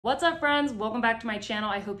What's up, friends? Welcome back to my channel.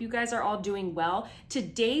 I hope you guys are all doing well.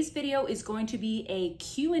 Today's video is going to be a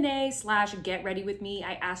Q&A slash get ready with me.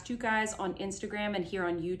 I asked you guys on Instagram and here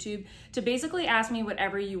on YouTube to basically ask me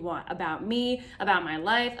whatever you want about me, about my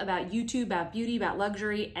life, about YouTube, about beauty, about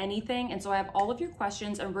luxury, anything. And so I have all of your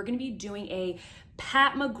questions and we're going to be doing a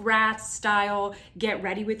Pat McGrath style get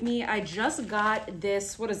ready with me. I just got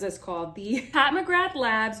this, what is this called? The Pat McGrath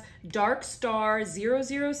Labs Dark Star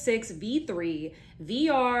 006 V3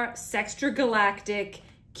 VR Sextra Galactic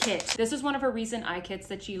kit. This is one of her recent eye kits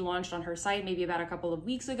that she launched on her site maybe about a couple of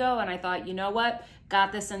weeks ago, and I thought, you know what,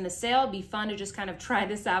 got this in the sale. Be fun to just kind of try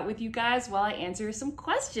this out with you guys while I answer some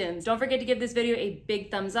questions. Don't forget to give this video a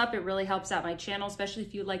big thumbs up. It really helps out my channel, especially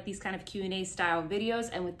if you like these kind of Q&A style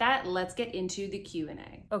videos. And with that, let's get into the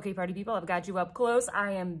Q&A. Okay, party people, I've got you up close.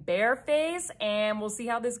 I am barefaced and we'll see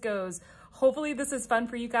how this goes. Hopefully this is fun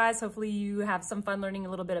for you guys. Hopefully you have some fun learning a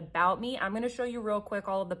little bit about me. I'm gonna show you real quick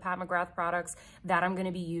all of the Pat McGrath products that I'm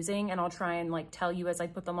gonna be using, and I'll try and like tell you as I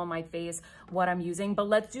put them on my face what I'm using. But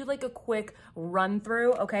let's do like a quick run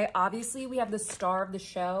through, okay? Obviously we have the star of the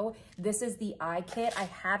show. This is the eye kit. I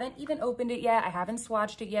haven't even opened it yet. I haven't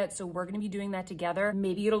swatched it yet, so we're gonna be doing that together.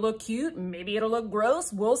 Maybe it'll look cute, maybe it'll look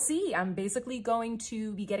gross. We'll see. I'm basically going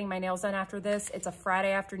to be getting my nails done after this. It's a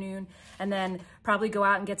Friday afternoon, and then probably go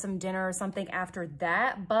out and get some dinner or something after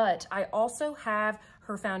that. But I also have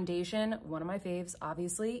her foundation, one of my faves,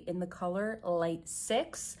 obviously, in the color Light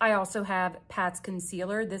 6. I also have Pat's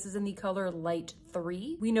concealer. This is in the color Light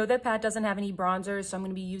 3. We know that Pat doesn't have any bronzers, so I'm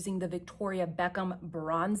gonna be using the Victoria Beckham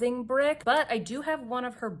bronzing brick. But I do have one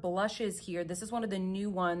of her blushes here. This is one of the new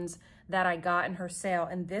ones that I got in her sale,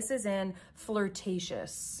 and this is in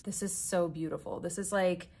Flirtatious. This is so beautiful. This is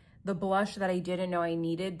like the blush that I didn't know I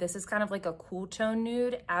needed. This is kind of like a cool tone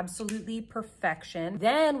nude, absolutely perfection.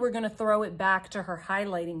 Then we're gonna throw it back to her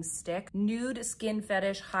highlighting stick, Nude Skin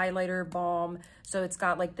Fetish Highlighter Balm. So it's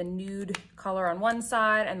got like the nude color on one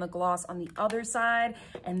side and the gloss on the other side.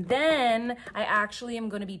 And then I actually am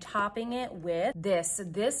gonna be topping it with this.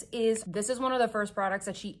 This is one of the first products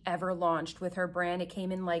that she ever launched with her brand. It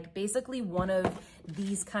came in like basically one of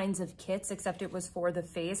these kinds of kits, except it was for the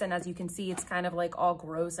face. And as you can see, it's kind of like all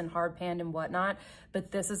gross and hard panned and whatnot,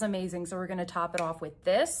 but this is amazing. So we're gonna top it off with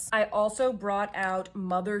this. I also brought out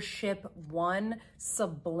Mothership 1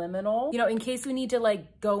 Subliminal, you know, in case we need to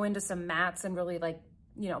like go into some mattes and really like,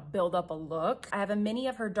 you know, build up a look. I have a mini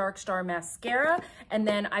of her Dark Star mascara, and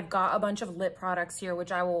then I've got a bunch of lip products here,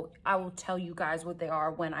 which I will tell you guys what they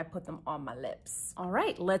are when I put them on my lips. All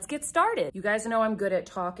right, let's get started. You guys know I'm good at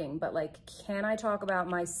talking, but like, can I talk about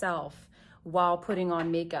myself while putting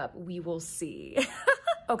on makeup? We will see.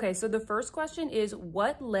 Okay, so the first question is,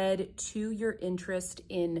 what led to your interest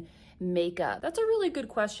in makeup? That's a really good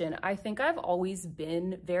question. I think I've always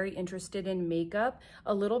been very interested in makeup.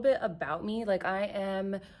 A little bit about me, like I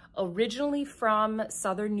am originally from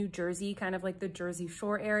Southern New Jersey, kind of like the Jersey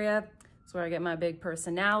Shore area. That's where I get my big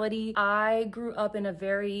personality. I grew up in a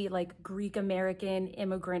very like Greek American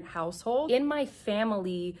immigrant household. In my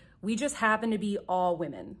family, we just happen to be all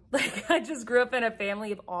women. Like I just grew up in a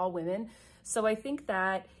family of all women. So I think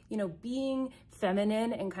that, you know, being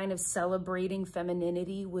feminine and kind of celebrating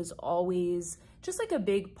femininity was always just like a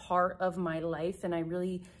big part of my life. And I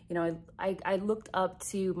really, you know, I looked up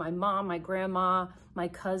to my mom, my grandma, my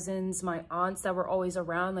cousins, my aunts that were always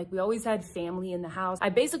around. Like we always had family in the house. I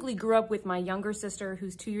basically grew up with my younger sister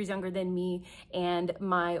who's 2 years younger than me and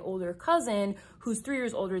my older cousin who's 3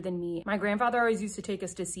 years older than me. My grandfather always used to take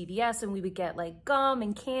us to CVS and we would get like gum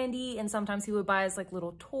and candy, and sometimes he would buy us like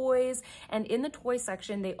little toys. And in the toy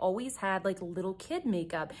section, they always had like little kid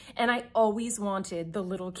makeup. And I always wanted the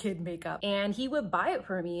little kid makeup. And he would buy it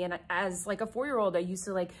for me. And as like a 4-year-old, I used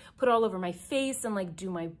to like put it all over my face and like do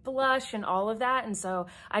my blush and all of that. And so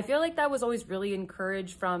I feel like that was always really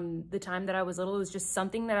encouraged from the time that I was little. It was just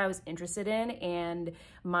something that I was interested in, and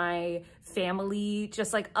my family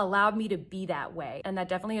just like allowed me to be that way. And that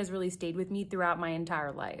definitely has really stayed with me throughout my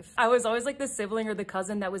entire life. I was always like the sibling or the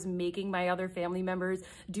cousin that was making my other family members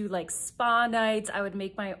do like spa nights. I would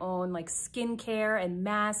make my own like skincare and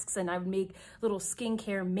masks, and I would make little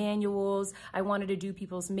skincare manuals. I wanted to do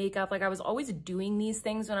people's makeup. Like I was always doing these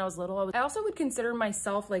things when I was little. I also would consider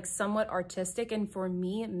myself like somewhat artistic, and for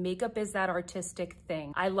me, makeup is that artistic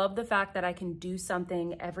thing. I love the fact that I can do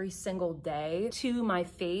something every single day to my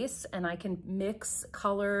face, and I can mix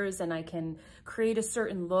colors and I can create a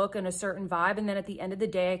certain look and a certain vibe, and then at the end of the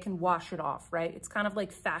day I can wash it off, right? It's kind of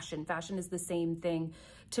like fashion. Fashion is the same thing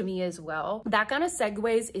to me as well. That kind of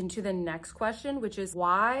segues into the next question, which is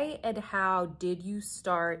why and how did you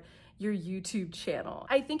start your YouTube channel.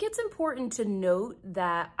 I think it's important to note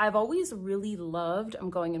that I've always really loved, I'm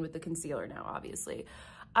going in with the concealer now, obviously.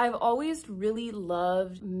 I've always really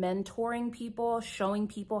loved mentoring people, showing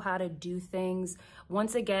people how to do things.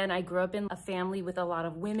 Once again, I grew up in a family with a lot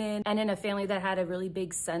of women and in a family that had a really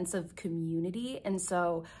big sense of community. And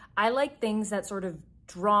so I like things that sort of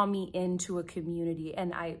draw me into a community.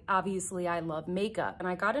 And I love makeup. And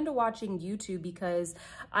I got into watching YouTube because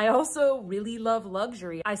I also really love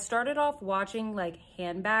luxury. I started off watching like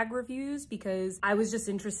handbag reviews because I was just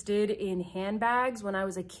interested in handbags. When I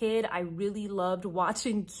was a kid, I really loved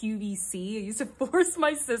watching QVC. I used to force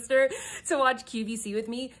my sister to watch QVC with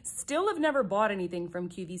me. Still have never bought anything from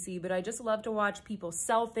QVC, but I just love to watch people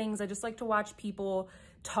sell things. I just like to watch people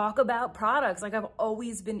talk about products. Like, I've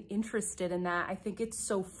always been interested in that. I think it's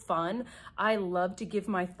so fun. I love to give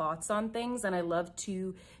my thoughts on things and I love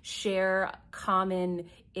to share common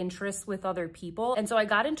interests with other people. And so I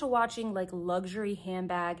got into watching like luxury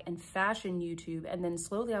handbag and fashion YouTube. And then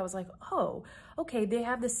slowly I was like, oh, okay, they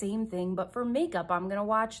have the same thing, but for makeup, I'm gonna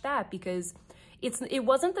watch that because it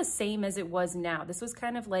wasn't the same as it was now. This was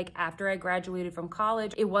kind of like after I graduated from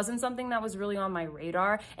college. It wasn't something that was really on my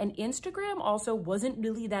radar. And Instagram also wasn't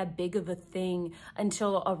really that big of a thing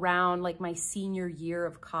until around like my senior year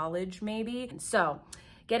of college, maybe. So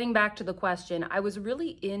getting back to the question, I was really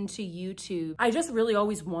into YouTube. I just really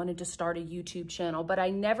always wanted to start a YouTube channel, but I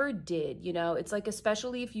never did. You know, it's like,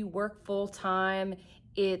 especially if you work full time,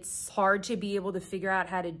 it's hard to be able to figure out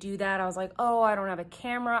how to do that. I was like, oh, I don't have a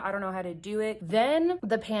camera. I don't know how to do it. Then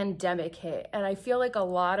the pandemic hit. And I feel like a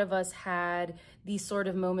lot of us had these sort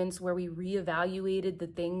of moments where we reevaluated the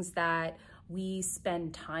things that we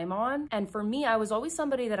spend time on. And for me, I was always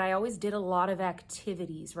somebody that I always did a lot of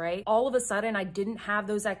activities, right? All of a sudden, I didn't have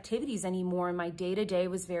those activities anymore and my day-to-day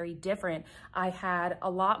was very different. I had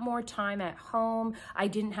a lot more time at home. I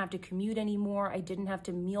didn't have to commute anymore. I didn't have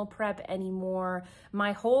to meal prep anymore.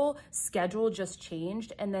 My whole schedule just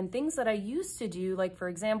changed. And then things that I used to do, like for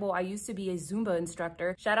example, I used to be a Zumba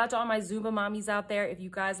instructor. Shout out to all my Zumba mommies out there. If you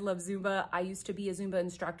guys love Zumba, I used to be a Zumba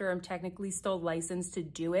instructor. I'm technically still licensed to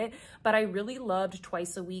do it, but I really loved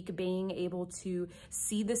twice a week being able to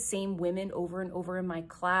see the same women over and over in my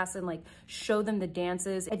class and like show them the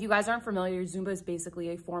dances. If you guys aren't familiar, Zumba is basically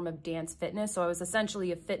a form of dance fitness. So I was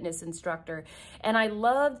essentially a fitness instructor and I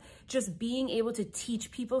loved just being able to teach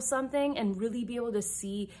people something and really be able to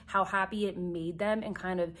see how happy it made them and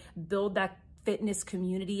kind of build that fitness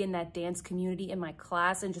community and that dance community in my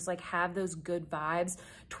class and just like have those good vibes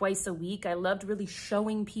twice a week. I loved really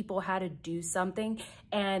showing people how to do something.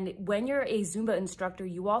 And when you're a Zumba instructor,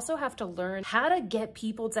 you also have to learn how to get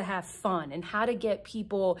people to have fun and how to get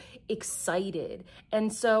people excited.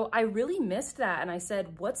 And so I really missed that. And I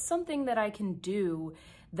said, what's something that I can do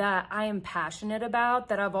that I am passionate about,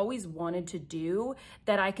 that I've always wanted to do,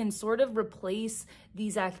 that I can sort of replace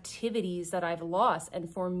these activities that I've lost? And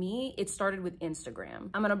for me, it started with Instagram.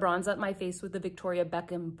 I'm gonna bronze up my face with the Victoria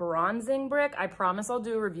Beckham bronzing brick. I promise I'll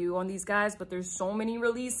do a review on these guys, but there's so many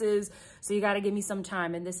releases, so you gotta give me some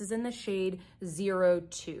time. And this is in the shade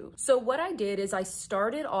 02. So what I did is I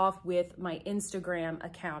started off with my Instagram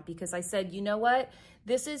account because I said, you know what?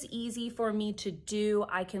 This is easy for me to do.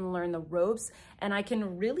 I can learn the ropes and I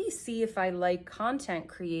can really see if I like content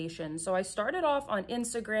creation. So I started off on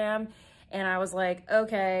Instagram and I was like,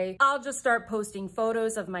 okay, I'll just start posting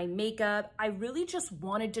photos of my makeup. I really just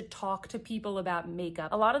wanted to talk to people about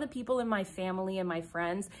makeup. A lot of the people in my family and my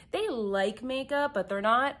friends, they like makeup, but they're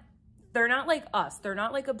not like us. They're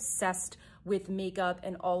not like obsessed with makeup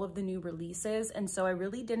and all of the new releases. And so I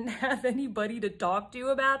really didn't have anybody to talk to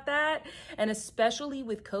about that. And especially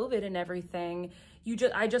with COVID and everything,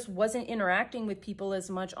 I just wasn't interacting with people as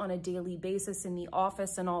much on a daily basis in the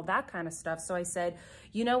office and all that kind of stuff. So I said,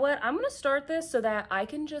 you know what? I'm gonna start this so that I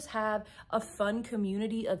can just have a fun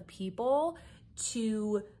community of people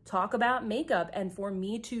to talk about makeup and for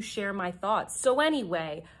me to share my thoughts. So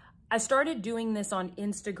anyway, I started doing this on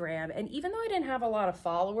Instagram, and even though I didn't have a lot of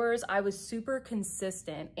followers, I was super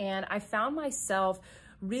consistent and I found myself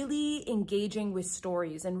really engaging with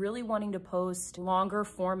stories and really wanting to post longer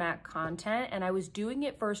format content. And I was doing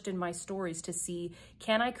it first in my stories to see,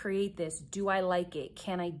 can I create this? Do I like it?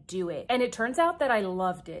 Can I do it? And it turns out that I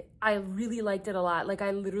loved it. I really liked it a lot. Like,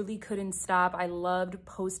 I literally couldn't stop. I loved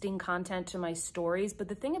posting content to my stories. But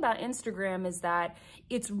the thing about Instagram is that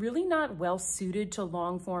it's really not well suited to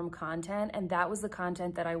long form content. And that was the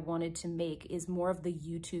content that I wanted to make, is more of the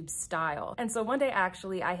YouTube style. And so one day,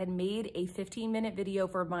 actually, I had made a 15-minute video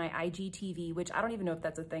for my IGTV, which I don't even know if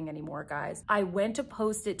that's a thing anymore, guys. I went to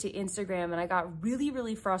post it to Instagram and I got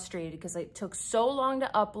really frustrated because it took so long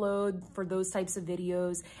to upload for those types of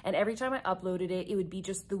videos. And every time I uploaded it, it would be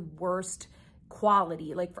just the worst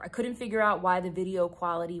quality. Like, I couldn't figure out why the video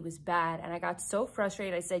quality was bad. And I got so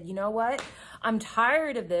frustrated. I said, you know what? I'm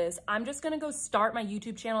tired of this. I'm just going to go start my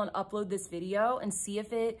YouTube channel and upload this video and see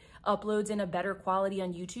if it uploads in a better quality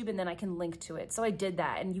on YouTube, and then I can link to it. So I did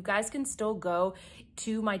that, and you guys can still go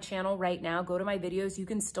to my channel right now, go to my videos. You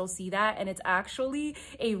can still see that. And it's actually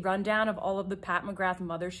a rundown of all of the Pat McGrath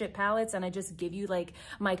Mothership palettes. And I just give you like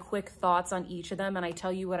my quick thoughts on each of them. And I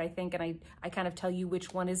tell you what I think, and I kind of tell you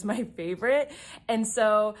which one is my favorite. And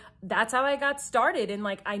so that's how I got started. And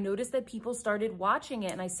like, I noticed that people started watching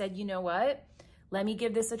it, and I said, you know what? Let me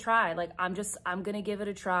give this a try. Like, I'm going to give it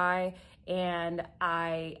a try. And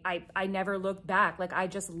I never looked back. Like, I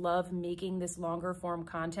just love making this longer form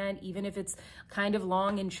content, even if it's kind of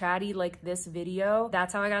long and chatty like this video.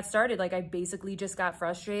 That's how I got started. Like, I basically just got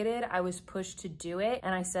frustrated. I was pushed to do it.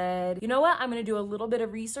 And I said, you know what? I'm going to do a little bit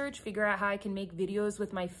of research, figure out how I can make videos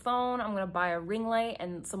with my phone. I'm going to buy a ring light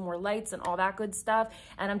and some more lights and all that good stuff.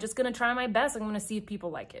 And I'm just going to try my best. I'm going to see if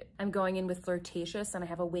people like it. I'm going in with Flirtatious, and I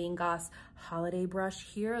have a Wayne Goss holiday brush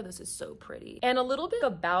here. This is so pretty. And a little bit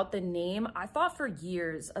about the name. I thought for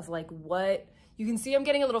years of like what, you can see I'm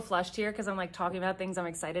getting a little flushed here because I'm like talking about things I'm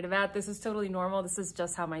excited about. This is totally normal. This is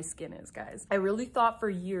just how my skin is, guys. I really thought for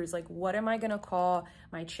years, like, what am I gonna call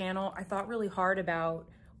my channel? I thought really hard about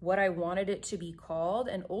what I wanted it to be called.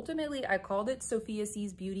 And ultimately I called it Sophia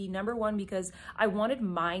Sees Beauty. Number one, because I wanted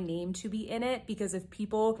my name to be in it, because if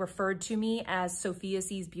people referred to me as Sophia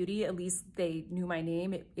Sees Beauty, at least they knew my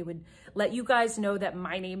name. It would let you guys know that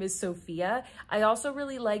my name is Sophia. I also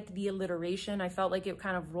really liked the alliteration. I felt like it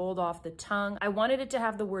kind of rolled off the tongue. I wanted it to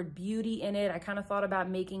have the word beauty in it. I kind of thought about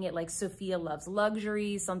making it like Sophia Loves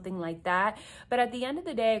Luxury, something like that. But at the end of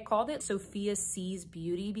the day, I called it Sophia Sees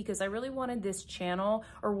Beauty because I really wanted this channel,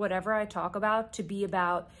 or whatever I talk about, to be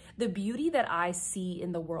about the beauty that I see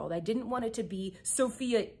in the world. I didn't want it to be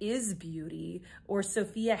Sophia is beauty or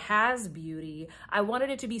Sophia has beauty. I wanted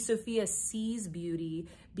it to be Sophia Sees Beauty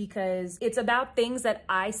because it's about things that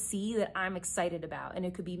I see that I'm excited about. And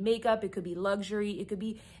it could be makeup, it could be luxury, it could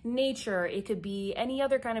be nature, it could be any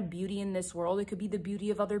other kind of beauty in this world. It could be the beauty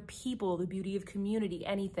of other people, the beauty of community,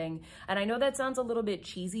 anything. And I know that sounds a little bit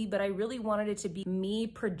cheesy, but I really wanted it to be me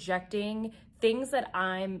projecting things that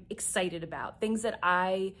I'm excited about, things that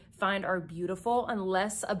I find are beautiful, and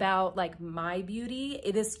less about like my beauty.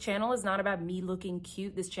 This channel is not about me looking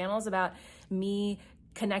cute. This channel is about me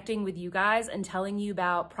connecting with you guys and telling you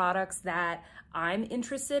about products that I'm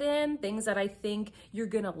interested in, things that I think you're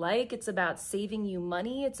gonna like. It's about saving you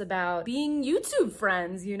money. It's about being YouTube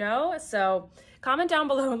friends, you know? So comment down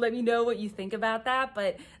below and let me know what you think about that.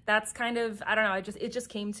 But that's kind of, I don't know, it just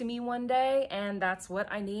came to me one day, and that's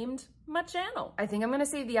what I named my channel. I think I'm gonna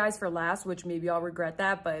save the eyes for last, which maybe I'll regret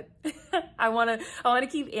that, but I wanna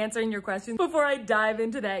keep answering your questions before I dive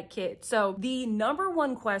into that kit. So the number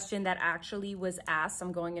one question that actually was asked,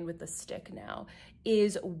 I'm going in with the stick now,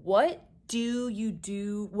 is what do you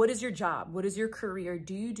do? What is your job? What is your career?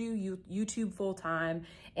 Do you do YouTube full time?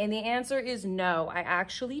 And the answer is no, I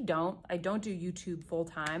actually don't. I don't do YouTube full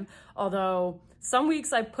time, although some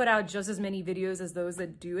weeks I put out just as many videos as those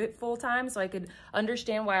that do it full time, so I could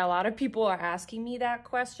understand why a lot of people are asking me that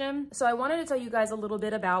question. So I wanted to tell you guys a little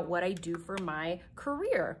bit about what I do for my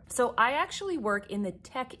career. So I actually work in the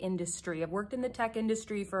tech industry. I've worked in the tech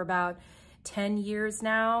industry for about 10 years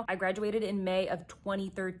now. I graduated in May of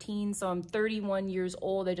 2013, so I'm 31 years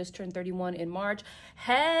old. I just turned 31 in March.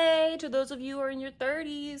 Hey, to those of you who are in your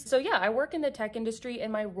 30s. So yeah, I work in the tech industry,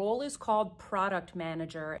 and my role is called product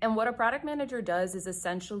manager. And what a product manager does is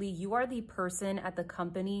essentially you are the person at the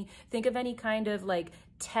company. Think of any kind of like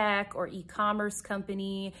tech or e-commerce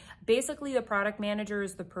company. Basically, the product manager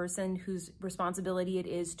is the person whose responsibility it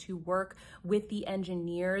is to work with the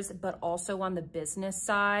engineers, but also on the business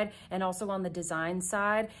side and also on the design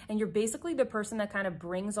side. And you're basically the person that kind of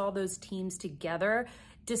brings all those teams together,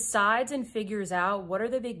 decides and figures out what are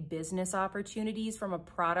the big business opportunities from a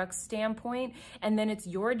product standpoint, and then it's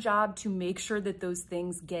your job to make sure that those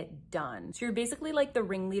things get done. So you're basically like the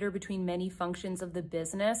ringleader between many functions of the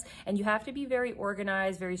business, and you have to be very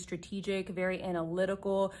organized, very strategic, very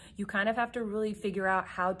analytical. You kind of have to really figure out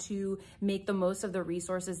how to make the most of the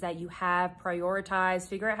resources that you have, prioritize,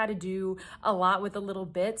 figure out how to do a lot with a little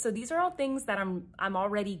bit. So these are all things that I'm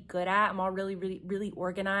already good at. I'm all really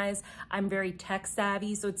organized. I'm very tech savvy.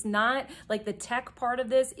 savvy. So it's not like the tech part of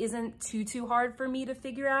this isn't too hard for me to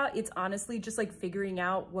figure out. It's honestly just like figuring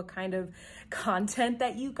out what kind of content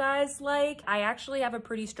that you guys like. I actually have a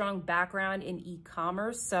pretty strong background in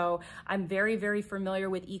e-commerce. So I'm very familiar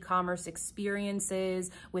with e-commerce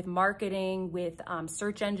experiences, with marketing, with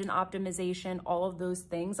search engine optimization, all of those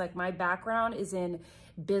things. Like my background is in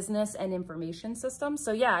business and information systems.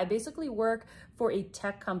 So yeah, I basically work for a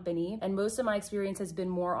tech company, and most of my experience has been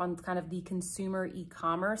more on kind of the consumer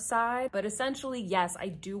e-commerce side. But essentially, yes, I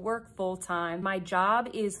do work full-time. My job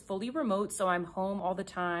is fully remote, so I'm home all the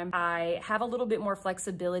time. I have a little bit more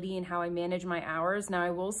flexibility in how I manage my hours. Now, I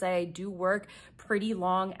will say I do work pretty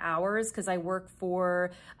long hours because I work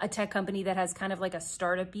for a tech company that has kind of like a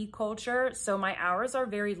startup-y culture. So my hours are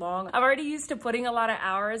very long. I'm already used to putting a lot of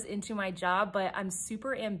hours into my job, but I'm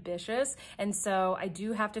super ambitious. And so I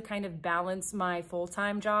do have to kind of balance my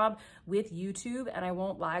full-time job with YouTube. And I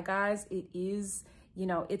won't lie, guys, it is, you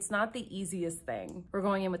know, it's not the easiest thing. We're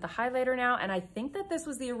going in with the highlighter now. And I think that this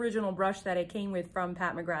was the original brush that it came with from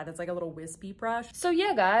Pat McGrath. It's like a little wispy brush. So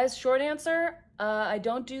yeah, guys, short answer, I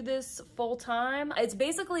don't do this full time. It's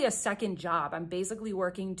basically a second job. I'm basically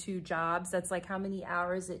working 2 jobs. That's like how many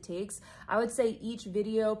hours it takes. I would say each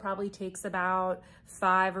video probably takes about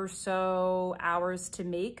 5 or so hours to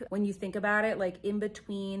make. When you think about it, like in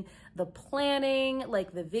between the planning,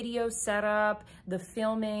 like the video setup, the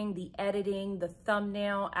filming, the editing, the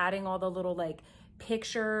thumbnail, adding all the little like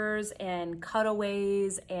pictures and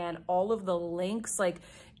cutaways and all of the links, like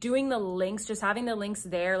doing the links, just having the links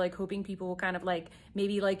there, like hoping people will kind of like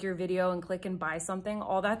maybe like your video and click and buy something.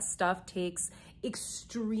 All that stuff takes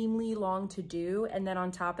extremely long to do. And then on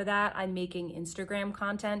top of that, I'm making Instagram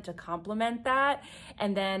content to complement that.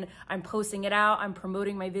 And then I'm posting it out. I'm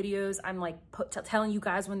promoting my videos. I'm like telling you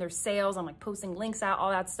guys when there's sales. I'm like posting links out, all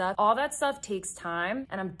that stuff. All that stuff takes time.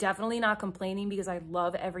 And I'm definitely not complaining because I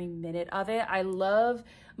love every minute of it. I love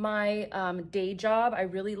my day job. I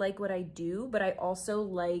really like what I do, but I also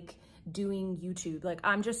like doing YouTube. Like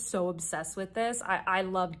I'm just so obsessed with this. I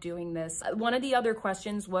love doing this. One of the other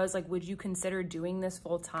questions was like, would you consider doing this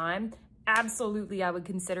full time? Absolutely, I would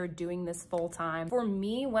consider doing this full time. For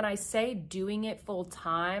me, when I say doing it full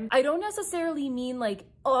time, I don't necessarily mean like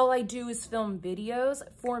all I do is film videos.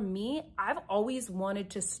 For me, I've always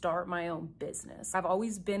wanted to start my own business. I've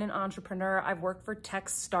always been an entrepreneur. I've worked for tech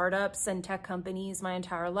startups and tech companies my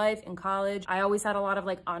entire life. In college, I always had a lot of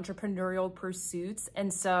like entrepreneurial pursuits.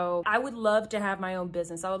 And so I would love to have my own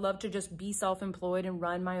business. I would love to just be self-employed and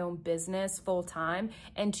run my own business full time.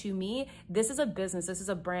 And to me, this is a business, this is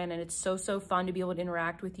a brand, and it's so fun to be able to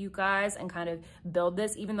interact with you guys and kind of build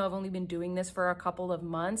this. Even though I've only been doing this for a couple of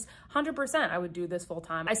months, 100% I would do this full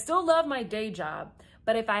time. I still love my day job,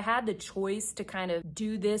 but if I had the choice to kind of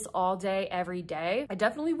do this all day, every day, I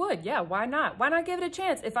definitely would. Yeah, why not? Why not give it a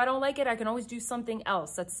chance? If I don't like it, I can always do something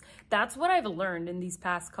else. That's what I've learned in these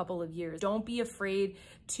past couple of years. Don't be afraid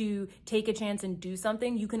to take a chance and do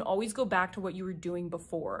something. You can always go back to what you were doing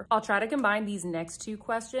before. I'll try to combine these next 2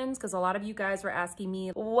 questions because a lot of you guys were asking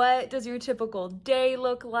me, what does your typical day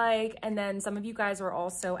look like? And then some of you guys were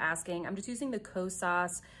also asking, I'm just using the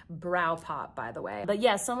Kosas Brow Pop, by the way. But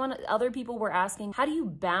yeah, other people were asking, how do you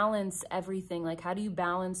balance everything? Like, how do you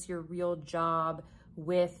balance your real job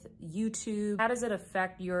with YouTube? How does it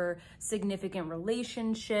affect your significant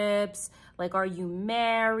relationships? Like, are you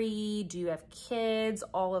married? Do you have kids?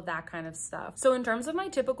 All of that kind of stuff. So in terms of my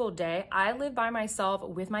typical day, I live by myself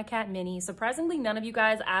with my cat, Minnie. Surprisingly, none of you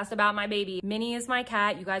guys asked about my baby. Minnie is my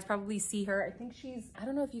cat. You guys probably see her. I think I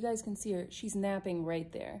don't know if you guys can see her. She's napping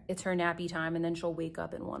right there. It's her nappy time, and then she'll wake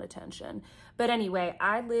up and want attention. But anyway,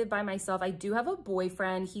 I live by myself. I do have a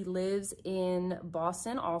boyfriend. He lives in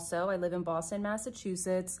Boston also. I live in Boston,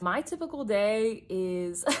 Massachusetts. My typical day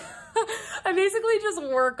is I basically just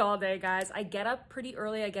work all day, guys. I get up pretty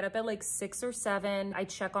early. I get up at like 6 or 7. I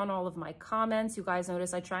check on all of my comments. You guys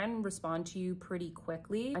notice I try and respond to you pretty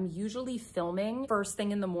quickly. I'm usually filming first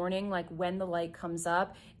thing in the morning, like when the light comes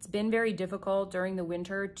up. It's been very difficult during the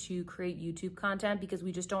winter to create YouTube content because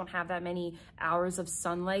we just don't have that many hours of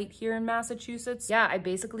sunlight here in Massachusetts. Yeah, I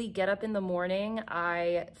basically get up in the morning.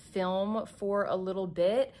 I film for a little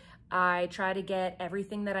bit. I try to get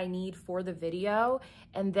everything that I need for the video.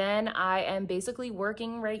 And then I am basically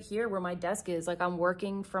working right here where my desk is. Like, I'm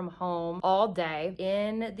working from home all day.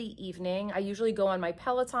 In the evening, I usually go on my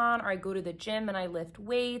Peloton or I go to the gym and I lift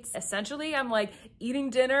weights. Essentially, I'm like eating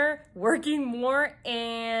dinner, working more,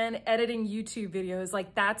 and editing YouTube videos.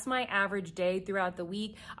 Like, that's my average day throughout the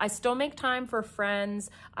week. I still make time for friends.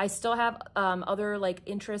 I still have other like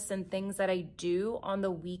interests and things that I do on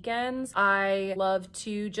the weekends. I love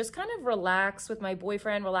to just kind kind of relax with my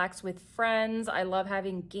boyfriend, relax with friends. I love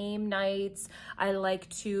having game nights. I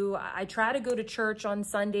try to go to church on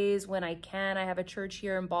Sundays when I can. I have a church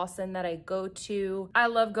here in Boston that I go to. I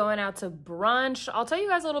love going out to brunch. I'll tell you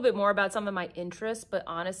guys a little bit more about some of my interests, but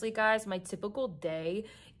honestly, guys, my typical day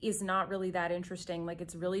is not really that interesting. Like,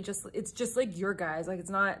 it's just like your guys. Like, it's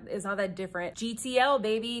not that different. GTL,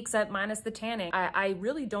 baby, except minus the tanning. I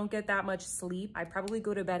really don't get that much sleep. I probably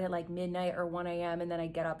go to bed at like midnight or 1 a.m. and then I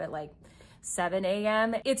get up at like 7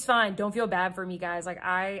 a.m. It's fine. Don't feel bad for me, guys. Like,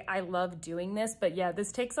 I love doing this, but yeah,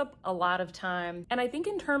 this takes up a lot of time. And I think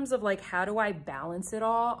in terms of like, how do I balance it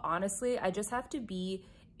all? Honestly, I just have to be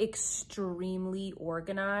extremely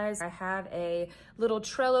organized. I have a little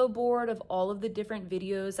Trello board of all of the different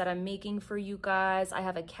videos that I'm making for you guys. I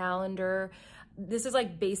have a calendar. This is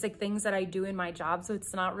like basic things that I do in my job, so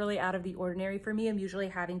it's not really out of the ordinary for me. I'm usually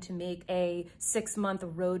having to make a 6-month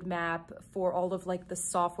roadmap for all of like the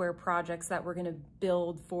software projects that we're gonna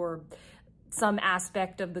build for some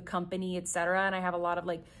aspect of the company, etc. And I have a lot of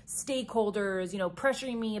like stakeholders, you know,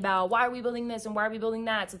 pressuring me about why are we building this and why are we building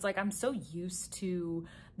that? So it's like, I'm so used to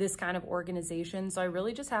this kind of organization. So I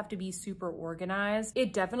really just have to be super organized.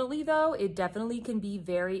 It definitely can be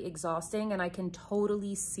very exhausting, and I can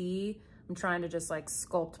totally see, I'm trying to just like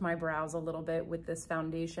sculpt my brows a little bit with this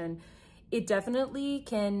foundation. It definitely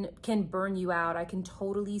can burn you out. I can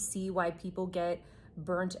totally see why people get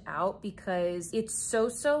burnt out, because it's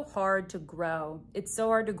so hard to grow. It's so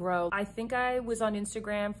hard to grow. I think I was on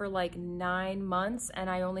Instagram for like 9 months and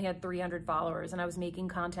I only had 300 followers, and I was making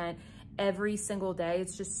content every single day.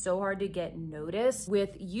 It's just so hard to get noticed.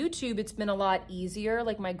 With YouTube, it's been a lot easier.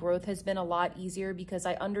 Like, my growth has been a lot easier because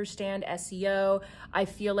I understand SEO. I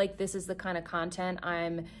feel like this is the kind of content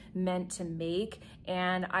I'm meant to make,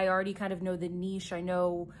 and I already kind of know the niche. I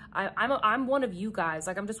know I'm one of you guys.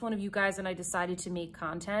 Like, I'm just one of you guys, and I decided to make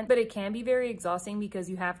content. But it can be very exhausting because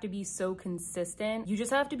you have to be so consistent. You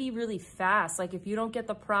just have to be really fast. Like, if you don't get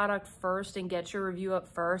the product first and get your review up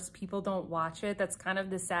first, people don't watch it. That's kind of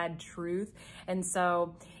the sad truth. And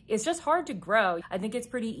so it's just hard to grow. I think it's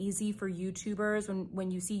pretty easy for YouTubers when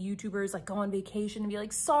you see YouTubers like go on vacation and be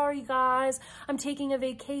like, sorry guys, I'm taking a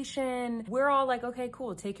vacation. We're all like, okay,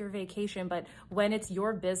 cool, take your vacation. But when it's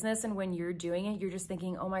your business and when you're doing it, you're just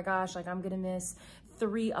thinking, oh my gosh, like, I'm gonna miss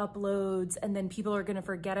 3 uploads and then people are gonna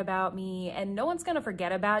forget about me. And no one's gonna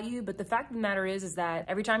forget about you. But the fact of the matter is that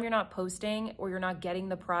every time you're not posting or you're not getting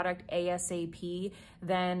the product ASAP,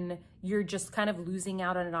 then you're just kind of losing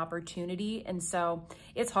out on an opportunity. And so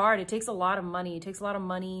it's hard. It takes a lot of money. It takes a lot of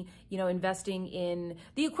money, you know, investing in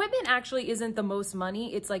the equipment. Actually isn't the most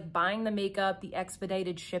money. It's like buying the makeup, the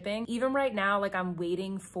expedited shipping. Even right now, like, I'm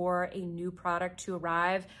waiting for a new product to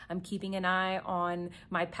arrive. I'm keeping an eye on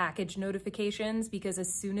my package notifications, because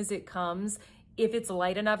as soon as it comes, if it's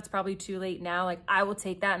light enough, it's probably too late now, like, I will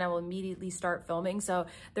take that and I will immediately start filming. So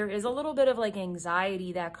there is a little bit of like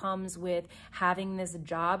anxiety that comes with having this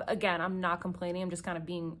job. Again, I'm not complaining. I'm just kind of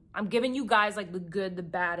I'm giving you guys like the good, the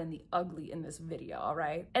bad, and the ugly in this video, all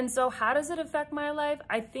right? And so how does it affect my life?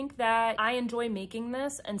 I think that I enjoy making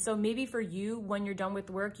this. And so maybe for you, when you're done with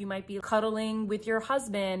work, you might be cuddling with your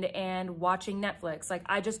husband and watching Netflix. Like,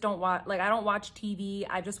 I just don't watch, like, I don't watch TV.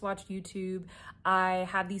 I just watch YouTube. I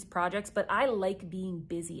have these projects, but I like being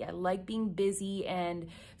busy. I like being busy and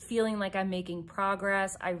feeling like I'm making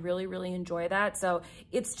progress. I really enjoy that. So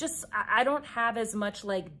it's just, I don't have as much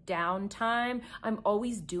like downtime. I'm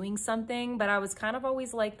always doing something, but I was kind of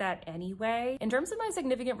always like that anyway. In terms of my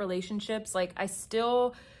significant relationships, like, I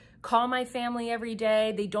still call my family every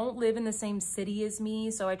day. They don't live in the same city as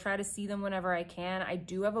me, so I try to see them whenever I can. I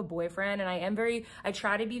do have a boyfriend, and I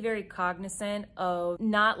try to be very cognizant of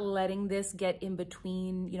not letting this get in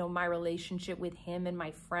between, you know, my relationship with him and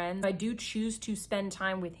my friends. I do choose to spend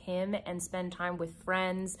time with him and spend time with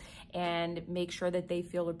friends and make sure that they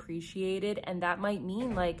feel appreciated. And that might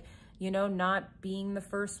mean, like, you know, not being the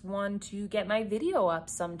first one to get my video up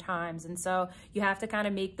sometimes. And so you have to kind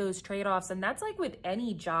of make those trade-offs. And that's like with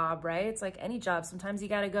any job, right? It's like any job. Sometimes you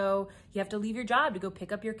got to go, you have to leave your job to go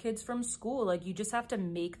pick up your kids from school. Like, you just have to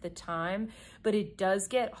make the time. But it does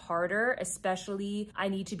get harder, especially I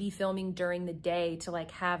need to be filming during the day to like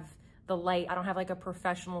have the light. I don't have like a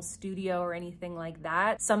professional studio or anything like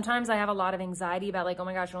that. Sometimes I have a lot of anxiety about like, oh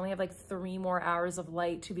my gosh, I only have like 3 more hours of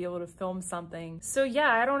light to be able to film something. So yeah,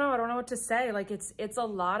 I don't know what to say. Like, it's a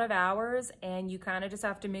lot of hours, and you kind of just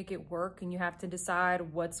have to make it work, and you have to decide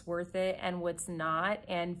what's worth it and what's not.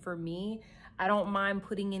 And for me, I don't mind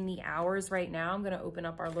putting in the hours right now. I'm gonna open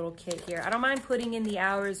up our little kit here. I don't mind putting in the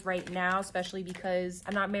hours right now, especially because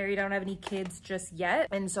I'm not married, I don't have any kids just yet.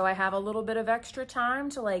 And so I have a little bit of extra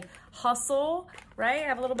time to like hustle, right? I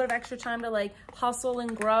have a little bit of extra time to like hustle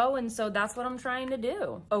and grow. And so that's what I'm trying to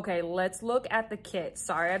do. Okay, let's look at the kit.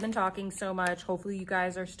 Sorry, I've been talking so much. Hopefully you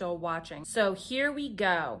guys are still watching. So here we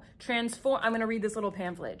go. Transform, I'm gonna read this little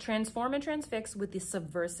pamphlet. Transform and transfix with the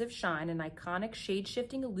subversive shine and iconic shade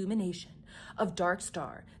shifting illumination of Dark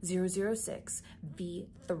Star 006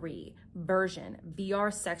 V3 version VR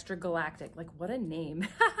Sextra Galactic. Like, what a name.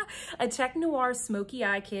 A tech noir smoky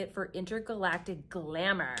eye kit for intergalactic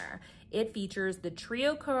glamour. It features the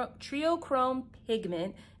Trio Chrome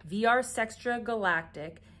Pigment VR Sextra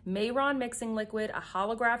Galactic, Mayron mixing liquid, a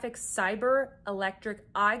holographic cyber electric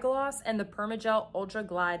eye gloss, and the Permagel Ultra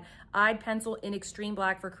Glide eyed pencil in extreme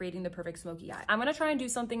black for creating the perfect smoky eye. I'm gonna try and do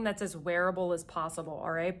something that's as wearable as possible,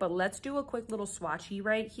 all right? But let's do a quick little swatchy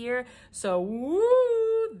right here. So, woo,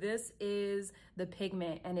 this is the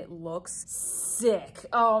pigment and it looks sick.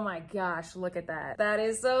 Oh my gosh, look at that. That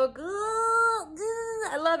is so good.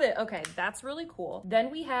 I love it. Okay, that's really cool. Then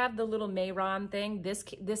we have the little Mayron thing. This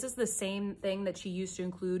is the same thing that she used to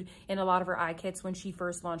include in a lot of her eye kits when she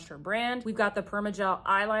first launched her brand. We've got the Permagel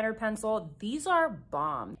eyeliner pencil. These are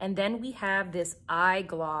bomb. And then we have this eye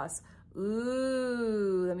gloss.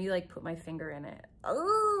 Ooh, let me like put my finger in it.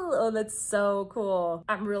 Oh, that's so cool.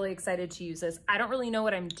 I'm really excited to use this. I don't really know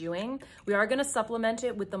what I'm doing. We are gonna supplement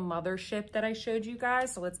it with the mothership that I showed you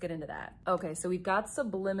guys, so let's get into that. Okay, so we've got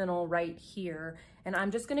Subliminal right here, and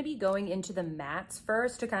I'm just gonna be going into the mattes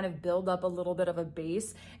first to kind of build up a little bit of a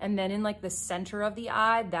base, and then in like the center of the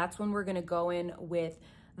eye, that's when we're gonna go in with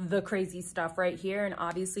the crazy stuff right here, and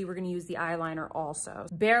obviously we're gonna use the eyeliner also.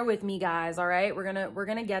 Bear with me guys, all right? We're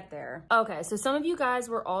gonna get there. Okay, so some of you guys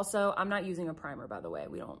were also, I'm not using a primer by the way,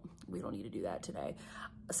 we don't need to do that today.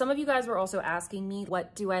 Some of you guys were also asking me,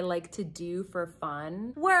 what do I like to do for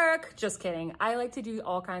fun? Work, just kidding. I like to do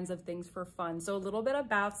all kinds of things for fun. So a little bit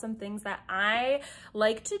about some things that I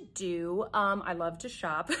like to do. I love to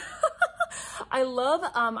shop. I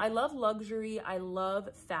love luxury. I love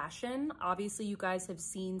fashion. Obviously, you guys have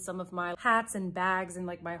seen some of my hats and bags and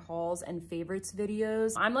like my hauls and favorites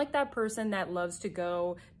videos. I'm like that person that loves to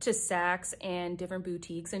go to Saks and different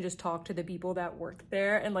boutiques and just talk to the people that work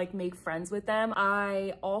there and like make friends with them.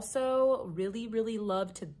 I also really, really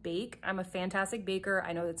love to bake. I'm a fantastic baker.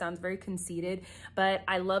 I know that sounds very conceited, but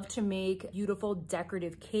I love to make beautiful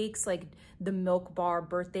decorative cakes, like the Milk Bar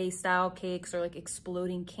birthday style cakes or like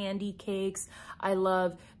exploding candy cakes. I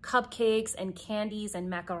love cupcakes and candies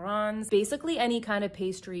and macarons, basically any kind of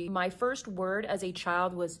pastry. My first word as a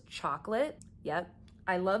child was chocolate. Yep.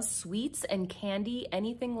 I love sweets and candy,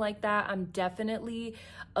 anything like that. I'm definitely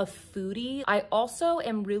a foodie. I also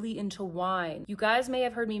am really into wine. You guys may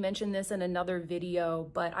have heard me mention this in another video,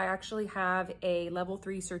 but I actually have a level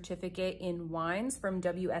 3 certificate in wines from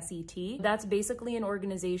WSET. That's basically an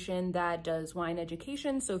organization that does wine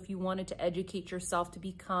education. So if you wanted to educate yourself to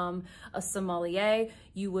become a sommelier,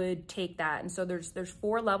 you would take that. And so there's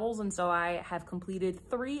 4 levels. And so I have completed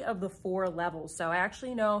 3 of the 4 levels. So I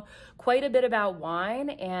actually know quite a bit about wine.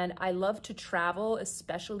 And I love to travel,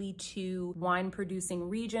 especially to wine producing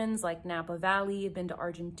regions like Napa Valley. I've been to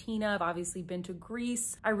Argentina. I've obviously been to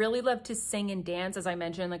Greece. I really love to sing and dance. As I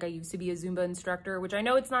mentioned, like I used to be a Zumba instructor, which I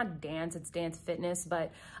know it's not dance, it's dance fitness,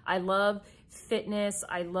 but I love fitness.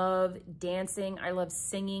 I love dancing. I love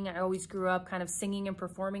singing. I always grew up kind of singing and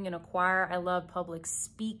performing in a choir. I love public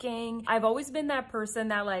speaking. I've always been that person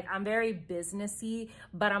that like, I'm very businessy,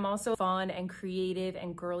 but I'm also fun and creative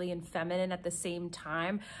and girly and feminine at the same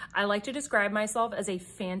time. I like to describe myself as a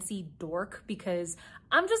fancy dork because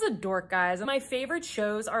I'm just a dork, guys. My favorite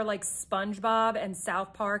shows are like SpongeBob and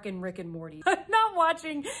South Park and Rick and Morty. I'm not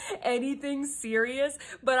watching anything serious,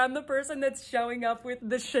 but I'm the person that's showing up with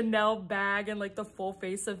the Chanel bag and like the full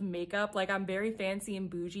face of makeup. Like I'm very fancy and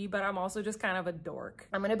bougie, but I'm also just kind of a dork.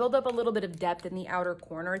 I'm gonna build up a little bit of depth in the outer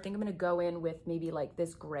corner. I think I'm gonna go in with maybe like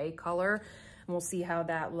this gray color and we'll see how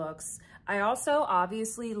that looks. I also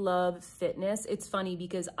obviously love fitness. It's funny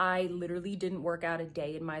because I literally didn't work out a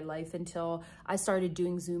day in my life until I started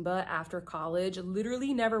doing Zumba after college.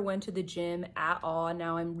 Literally never went to the gym at all.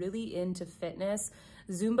 Now I'm really into fitness.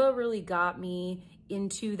 Zumba really got me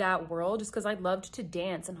into that world just because I loved to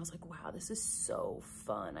dance and I was like, wow, this is so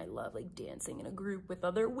fun. I love like dancing in a group with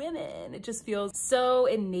other women. It just feels so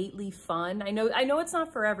innately fun. I know it's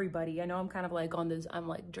not for everybody. I know I'm kind of like on this, I'm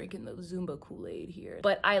like drinking the Zumba Kool-Aid here,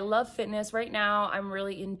 but I love fitness. Right now I'm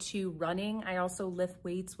really into running. I also lift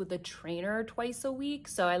weights with a trainer twice a week.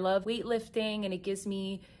 So I love weightlifting and it gives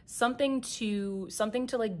me something to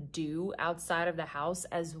like do outside of the house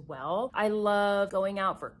as well. I love going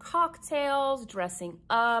out for cocktails, dressing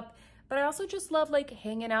up, but I also just love like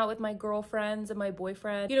hanging out with my girlfriends and my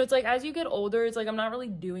boyfriend. You know, it's like as you get older, it's like I'm not really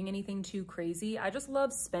doing anything too crazy. I just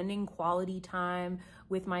love spending quality time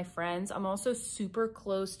with my friends. I'm also super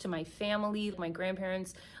close to my family. My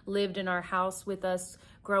grandparents lived in our house with us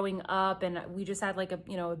growing up, and we just had like a,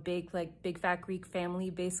 you know, a big fat Greek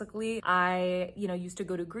family basically. I, you know, used to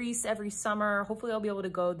go to Greece every summer. Hopefully I'll be able to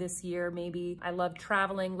go this year maybe. I love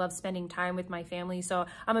traveling, love spending time with my family. So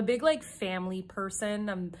I'm a big like family person.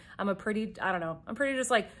 I'm a pretty, I don't know, I'm pretty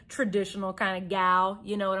just like traditional kind of gal,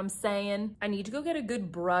 you know what I'm saying? I need to go get a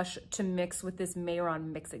good brush to mix with this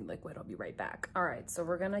Mayron mixing liquid. I'll be right back. All right, so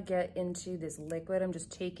we're gonna get into this liquid. I'm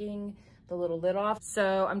just taking the little lid off.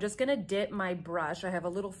 So I'm just gonna dip my brush. I have a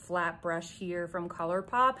little flat brush here from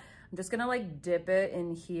ColourPop. I'm just gonna like dip it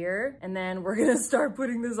in here, and then we're gonna start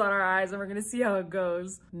putting this on our eyes and we're gonna see how it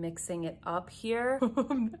goes. Mixing it up here.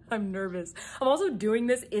 I'm nervous. I'm also doing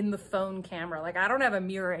this in the phone camera. Like I don't have a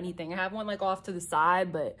mirror or anything. I have one like off to the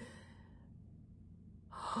side, but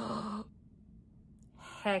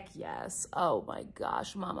heck yes. Oh my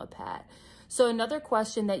gosh, Mama Pat. So another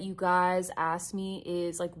question that you guys asked me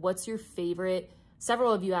is like, what's your favorite,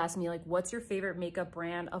 several of you asked me like, what's your favorite makeup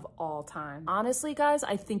brand of all time? Honestly, guys,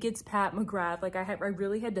 I think it's Pat McGrath. Like I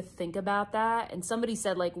really had to think about that. And somebody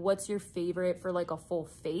said like, what's your favorite for like a full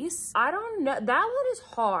face? I don't know. That one is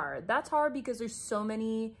hard. That's hard because there's so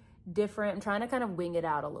many different, I'm trying to kind of wing it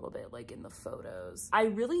out a little bit like in the photos. I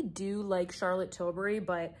really do like Charlotte Tilbury,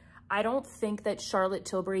 but I don't think that Charlotte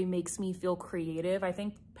Tilbury makes me feel creative. I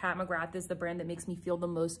think Pat McGrath is the brand that makes me feel the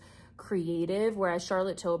most creative, whereas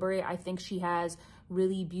Charlotte Tilbury, I think she has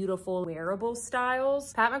really beautiful wearable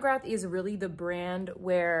styles. Pat McGrath is really the brand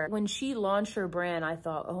where when she launched her brand, I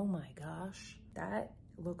thought, oh my gosh, that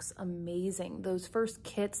looks amazing. Those first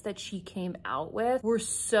kits that she came out with were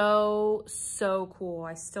so cool.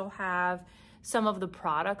 I still have some of the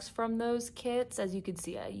products from those kits. As you can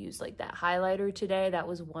see, I used like that highlighter today. That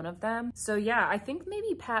was one of them. So yeah, I think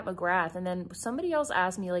maybe Pat McGrath. And then somebody else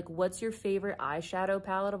asked me like, what's your favorite eyeshadow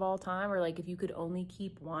palette of all time? Or like if you could only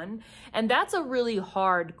keep one. And that's a really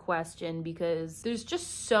hard question because there's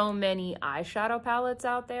just so many eyeshadow palettes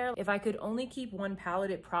out there. If I could only keep one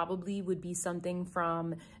palette, it probably would be something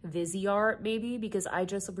from Viseart maybe, because I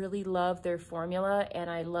just really love their formula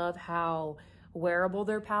and I love how wearable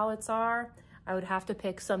their palettes are. I would have to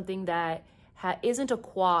pick something that isn't a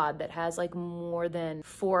quad, that has like more than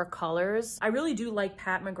 4 colors. I really do like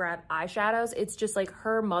Pat McGrath eyeshadows. It's just like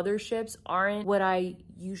her motherships aren't what I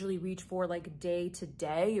usually reach for like day to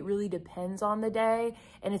day. It really depends on the day.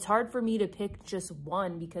 And it's hard for me to pick just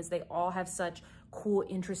one because they all have such cool,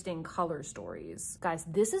 interesting color stories. Guys,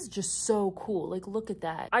 this is just so cool. Like, look at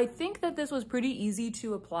that. I think that this was pretty easy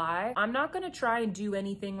to apply. I'm not gonna try and do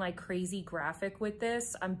anything like crazy graphic with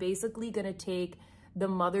this. I'm basically gonna take the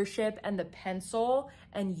mothership and the pencil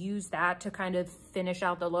and use that to kind of finish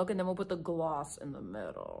out the look, and then we'll put the gloss in the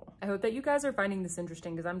middle. I hope that you guys are finding this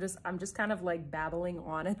interesting because I'm just kind of like babbling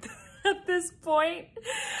on at this point.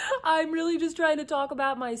 I'm really just trying to talk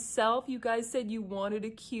about myself. You guys said you wanted a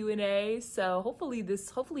Q&A, so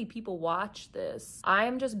hopefully people watch this. I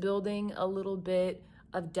am just building a little bit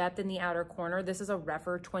of depth in the outer corner. This is a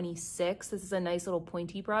Refer 26. This is a nice little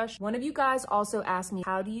pointy brush. One of you guys also asked me,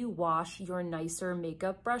 how do you wash your nicer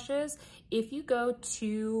makeup brushes? If you go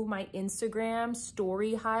to my Instagram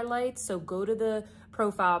story highlights, so go to the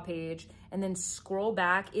profile page and then scroll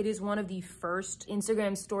back, it is one of the first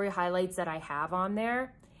Instagram story highlights that I have on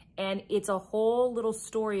there. And it's a whole little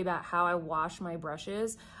story about how I wash my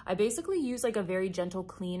brushes. I basically use like a very gentle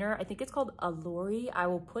cleaner. I think it's called Allure. I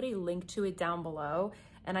will put a link to it down below.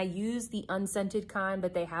 And I use the unscented kind,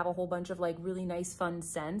 but they have a whole bunch of like really nice fun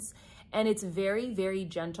scents. And it's very, very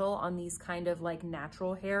gentle on these kind of like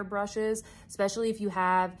natural hair brushes, especially if you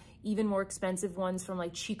have even more expensive ones from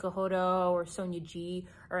like Chikuhodo or Sonia G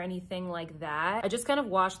or anything like that. I just kind of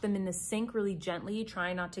wash them in the sink really gently,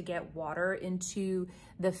 trying not to get water into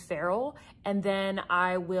the ferrule. And then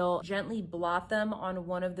I will gently blot them on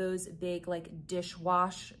one of those big like dish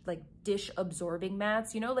absorbing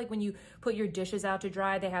mats. You know, like when you put your dishes out to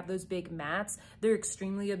dry, they have those big mats. They're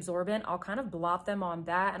extremely absorbent. I'll kind of blot them on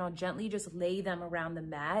that and I'll gently just lay them around the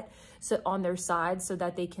mat, so on their sides, so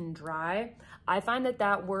that they can dry. I find that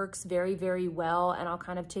that works very, very well. And I'll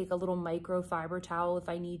kind of take a little microfiber towel if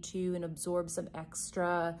I need to and absorb some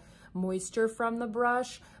extra moisture from the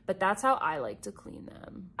brush, but that's how I like to clean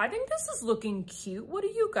them. I think this is looking cute. What do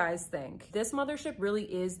you guys think? This mothership really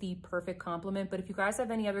is the perfect complement, but if you guys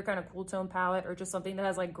have any other kind of cool tone palette or just something that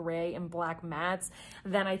has like gray and black mattes,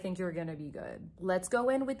 then I think you're gonna be good. Let's go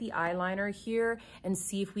in with the eyeliner here and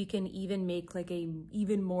see if we can even make like a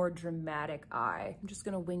even more dramatic eye. I'm just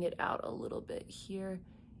gonna wing it out a little bit here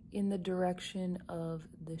in the direction of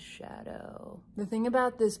the shadow. The thing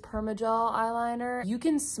about this permagel eyeliner, you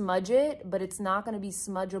can smudge it, but it's not gonna be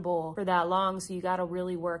smudgeable for that long, so you gotta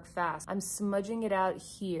really work fast. I'm smudging it out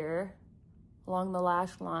here along the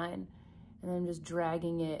lash line, and I'm just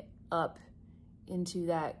dragging it up into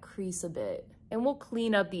that crease a bit. And we'll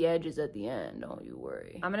clean up the edges at the end, don't you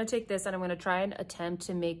worry. I'm gonna take this and I'm gonna try and attempt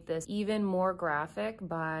to make this even more graphic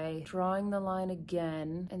by drawing the line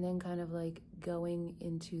again and then kind of like going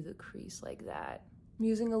into the crease like that. I'm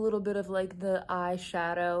using a little bit of like the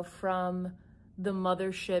eyeshadow from the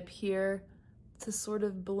mothership here to sort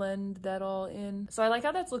of blend that all in. So I like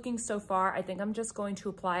how that's looking so far. I think I'm just going to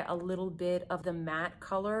apply a little bit of the matte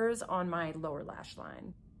colors on my lower lash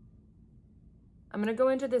line. I'm gonna go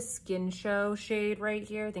into this Skin Show shade right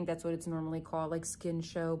here. I think that's what it's normally called, like Skin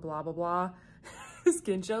Show blah, blah, blah.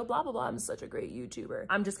 Skin Show blah, blah, blah. I'm such a great YouTuber.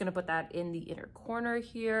 I'm just gonna put that in the inner corner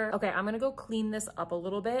here. Okay, I'm gonna go clean this up a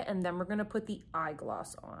little bit and then we're gonna put the eye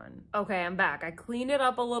gloss on. Okay, I'm back. I cleaned it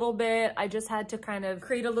up a little bit. I just had to kind of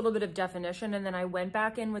create a little bit of definition, and then I went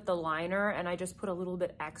back in with the liner and I just put a little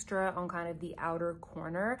bit extra on kind of the outer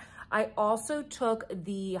corner. I also took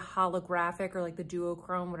the holographic or like the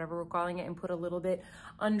duochrome, whatever we're calling it, and put a little bit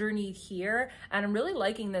underneath here. And I'm really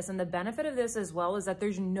liking this. And the benefit of this as well is that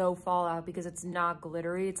there's no fallout because it's not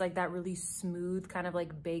glittery. It's like that really smooth kind of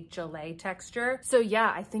like baked gelée texture. So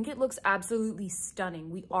yeah, I think it looks absolutely stunning.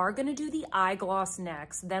 We are gonna do the eye gloss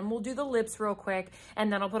next, then we'll do the lips real quick,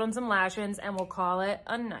 and then I'll put on some lashes and we'll call it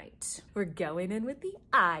a night. We're going in with the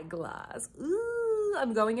eye gloss. Ooh,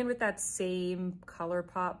 I'm going in with that same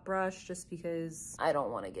ColourPop brush just because I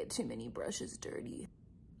don't want to get too many brushes dirty.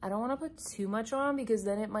 I don't want to put too much on because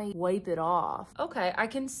then it might wipe it off. Okay, I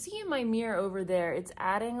can see in my mirror over there, it's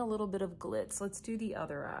adding a little bit of glitz. Let's do the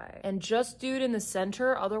other eye. And just do it in the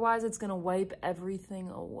center, otherwise it's gonna wipe everything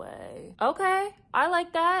away. Okay, I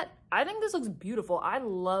like that. I think this looks beautiful. I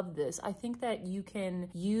love this. I think that you can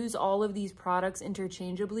use all of these products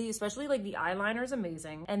interchangeably, especially like the eyeliner is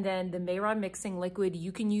amazing. And then the Mehron mixing liquid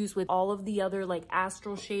you can use with all of the other like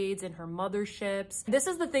astral shades and her motherships. This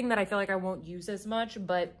is the thing that I feel like I won't use as much,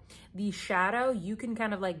 but the shadow, you can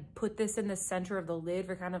kind of like put this in the center of the lid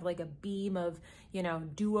for kind of like a beam of, you know,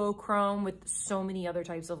 duochrome with so many other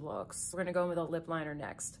types of looks. We're gonna go in with a lip liner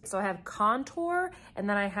next. So I have contour and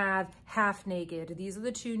then I have half naked. These are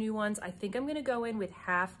the two new ones. I think I'm gonna go in with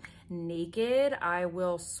half naked. I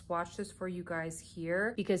will swatch this for you guys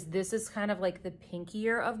here because this is kind of like the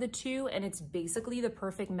pinkier of the two and it's basically the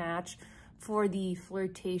perfect match for the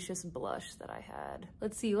flirtatious blush that I had.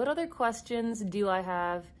 Let's see, what other questions do I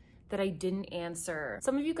have that I didn't answer?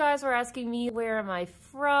 Some of you guys were asking me, where am I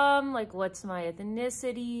from? Like, what's my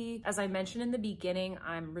ethnicity? As I mentioned in the beginning,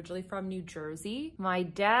 I'm originally from New Jersey. My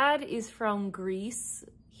dad is from Greece.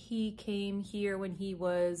 He came here when he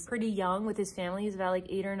was pretty young with his family. He's about like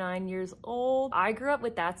 8 or 9 years old. I grew up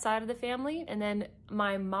with that side of the family. And then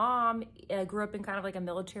my mom grew up in kind of like a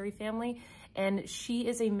military family. And she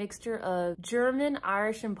is a mixture of German,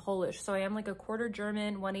 Irish, and Polish. So I am like a quarter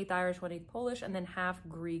German, 1/8 Irish, 1/8 Polish, and then half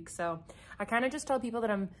Greek. So I kind of just tell people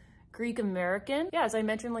that I'm Greek American. Yeah, as I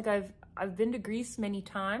mentioned, like I've been to Greece many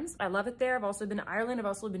times. I love it there. I've also been to Ireland. I've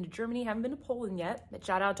also been to Germany. Haven't been to Poland yet. But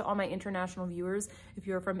shout out to all my international viewers. If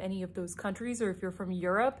you're from any of those countries or if you're from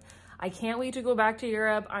Europe, I can't wait to go back to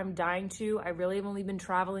Europe. I'm dying to. I really have only been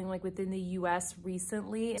traveling like within the US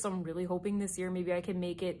recently. So I'm really hoping this year maybe I can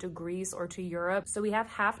make it to Greece or to Europe. So we have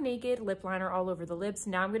half naked lip liner all over the lips.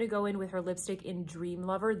 Now I'm gonna go in with her lipstick in Dream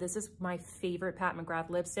Lover. This is my favorite Pat McGrath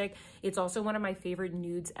lipstick. It's also one of my favorite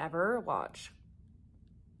nudes ever. Watch.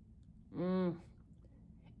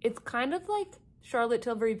 It's kind of like Charlotte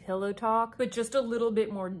Tilbury Pillow Talk, but just a little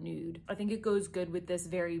bit more nude. I think it goes good with this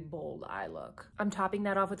very bold eye look. I'm topping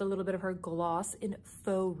that off with a little bit of her gloss in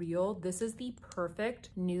Faux Real. This is the perfect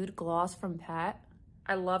nude gloss from Pat.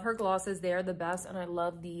 I love her glosses. They are the best, and I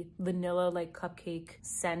love the vanilla like cupcake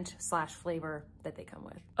scent slash flavor that they come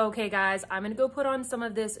with. Okay guys, I'm gonna go put on some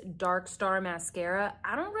of this Dark Star mascara.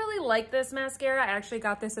 I don't really like this mascara. I actually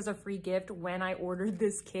got this as a free gift when I ordered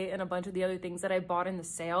this kit and a bunch of the other things that I bought in the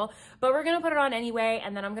sale, but we're gonna put it on anyway,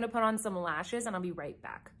 and then I'm gonna put on some lashes and I'll be right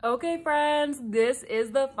back. Okay friends, this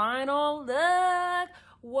is the final look.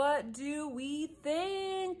 What do we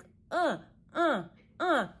think?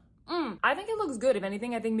 I think it looks good. If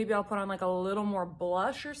anything, I think maybe I'll put on like a little more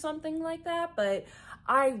blush or something like that. But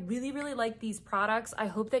I really, really like these products. I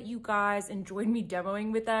hope that you guys enjoyed me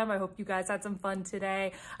demoing with them. I hope you guys had some fun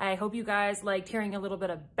today. I hope you guys liked hearing a little bit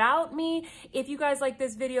about me. If you guys like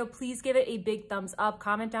this video, please give it a big thumbs up.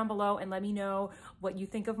 Comment down below and let me know what you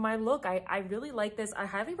think of my look. I really like this. I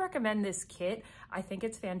highly recommend this kit. I think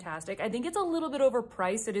it's fantastic. I think it's a little bit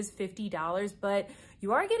overpriced. It is $50, but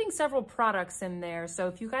you are getting several products in there. So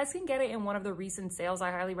if you guys can get it in one of the recent sales,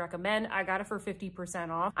 I highly recommend. I got it for 50%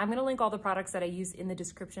 off. I'm gonna link all the products that I use in the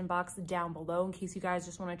description box down below in case you guys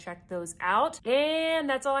just wanna check those out. And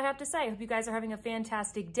that's all I have to say. I hope you guys are having a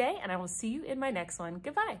fantastic day and I will see you in my next one.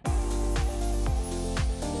 Goodbye.